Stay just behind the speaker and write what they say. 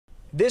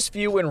This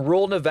view in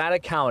rural Nevada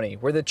County,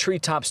 where the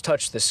treetops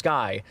touch the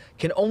sky,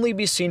 can only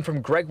be seen from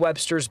Greg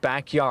Webster's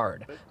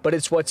backyard. But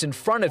it's what's in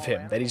front of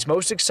him that he's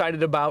most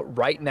excited about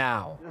right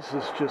now. This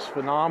is just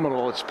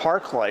phenomenal. It's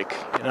park-like,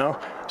 you know.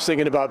 I was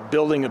thinking about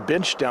building a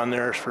bench down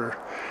there for,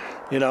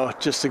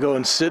 just to go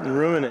and sit and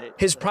ruminate.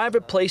 His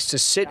private place to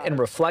sit and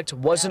reflect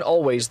wasn't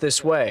always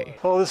this way.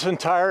 Well, this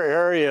entire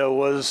area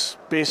was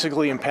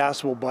basically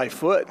impassable by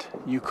foot.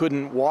 You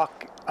couldn't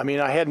walk. I mean,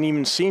 I hadn't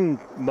even seen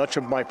much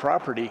of my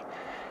property.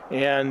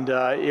 And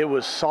it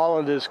was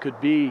solid as could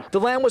be. The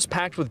land was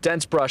packed with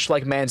dense brush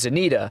like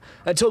manzanita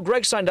until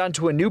Greg signed on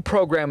to a new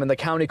program in the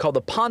county called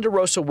the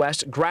Ponderosa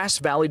West Grass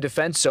Valley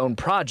Defense Zone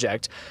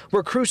Project,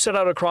 where crews set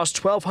out across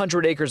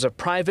 1,200 acres of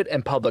private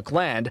and public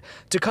land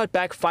to cut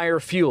back fire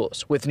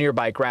fuels with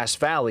nearby Grass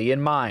Valley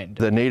in mind.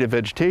 The native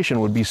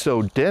vegetation would be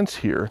so dense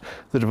here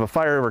that if a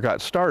fire ever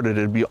got started,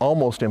 it'd be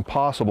almost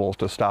impossible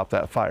to stop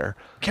that fire.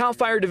 Cal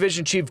Fire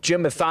Division Chief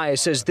Jim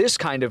Mathias says this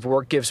kind of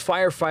work gives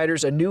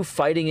firefighters a new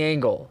fighting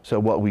angle. So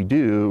what we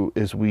do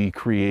is we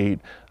create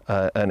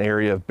an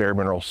area of bare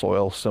mineral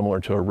soil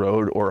similar to a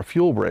road or a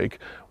fuel break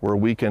where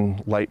we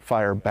can light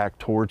fire back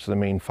towards the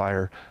main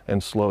fire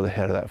and slow the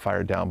head of that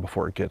fire down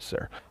before it gets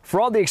there. For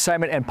all the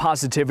excitement and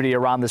positivity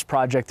around this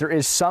project, there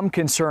is some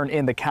concern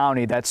in the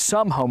county that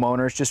some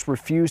homeowners just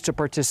refuse to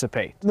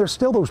participate. There's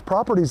still those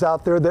properties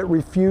out there that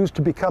refuse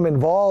to become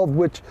involved,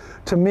 which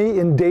to me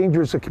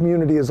endangers the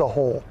community as a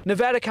whole.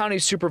 Nevada County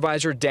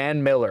Supervisor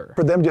Dan Miller.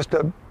 For them just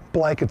to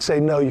blanket say,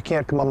 no, you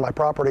can't come on my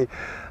property,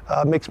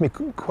 makes me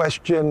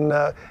question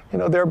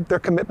their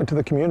commitment to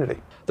the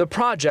community. The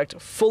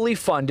project, fully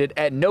funded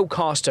at no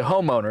cost to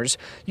homeowners,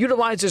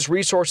 utilizes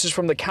resources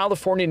from the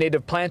California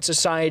Native Plant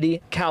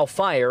Society, CAL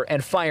FIRE,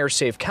 and Fire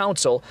Safe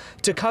Council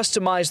to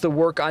customize the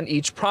work on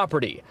each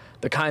property,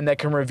 the kind that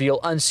can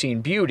reveal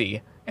unseen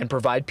beauty and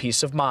provide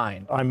peace of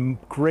mind. I'm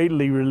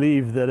greatly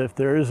relieved that if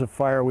there is a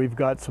fire, we've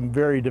got some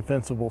very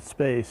defensible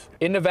space.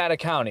 In Nevada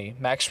County,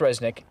 Max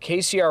Resnick,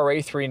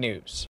 KCRA 3 News.